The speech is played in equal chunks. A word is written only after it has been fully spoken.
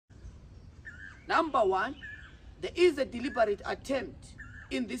Number one, there is a deliberate attempt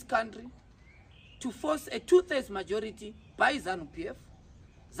in this country to force a 2/3 majority by Zanu PF.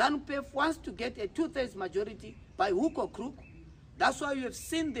 Zanu PF wants to get a 2/3 majority by hook or crook. That's why you have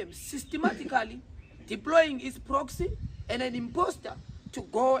seen them systematically deploying its proxy and an imposter to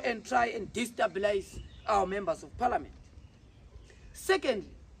go and try and destabilize our members of parliament. Secondly,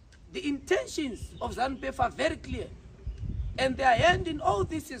 the intentions of Zanu PF are very clear, and their hand in all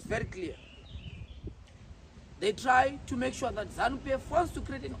this is very clear. They try to make sure that Zanu PF wants to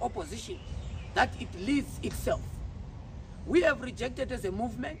create an opposition that it leads itself. We have rejected as a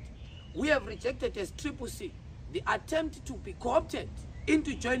movement, we have rejected as CCC the attempt to be co-opted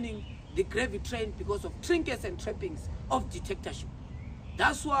into joining the gravy train because of trinkets and trappings of dictatorship.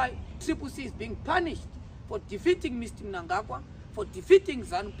 That's why CCC is being punished for defeating Mr. Mnangagwa, for defeating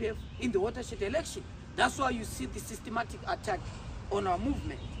Zanu PF in the watershed election. That's why you see the systematic attack on our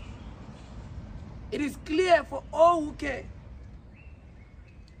movement. It is clear for all who care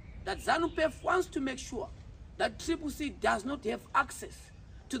that Zanu PF wants to make sure that CCC does not have access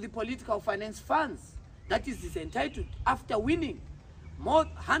to the political finance funds that it is entitled after winning more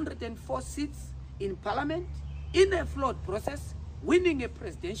 104 seats in parliament in a flawed process, winning a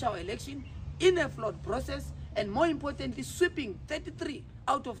presidential election in a flawed process, and more importantly, sweeping 33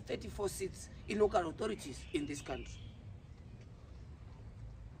 out of 34 seats in local authorities in this country.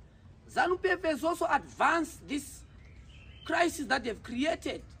 Zanu PF has also advanced this crisis that they've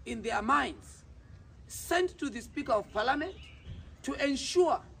created in their minds, sent to the Speaker of Parliament to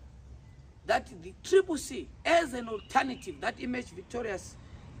ensure that the CCC, as an alternative that emerged victorious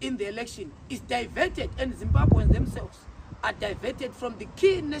in the election, is diverted, and Zimbabweans themselves are diverted from the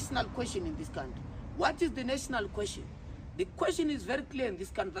key national question in this country. What is the national question? The question is very clear in this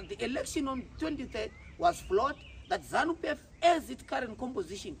country, that the election on 23rd was flawed, that Zanu PF, as its current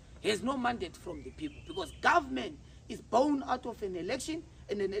composition, has no mandate from the people, because government is born out of an election,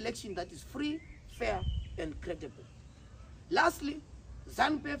 and an election that is free, fair, and credible. Lastly,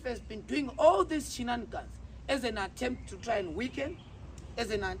 Zanu PF has been doing all these shenanigans as an attempt to try and weaken,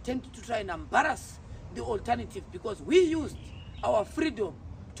 as an attempt to try and embarrass the alternative, because we used our freedom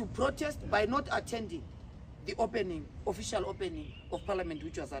to protest by not attending the official opening of parliament,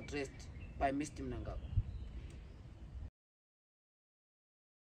 which was addressed by Mr. Mnangagwa.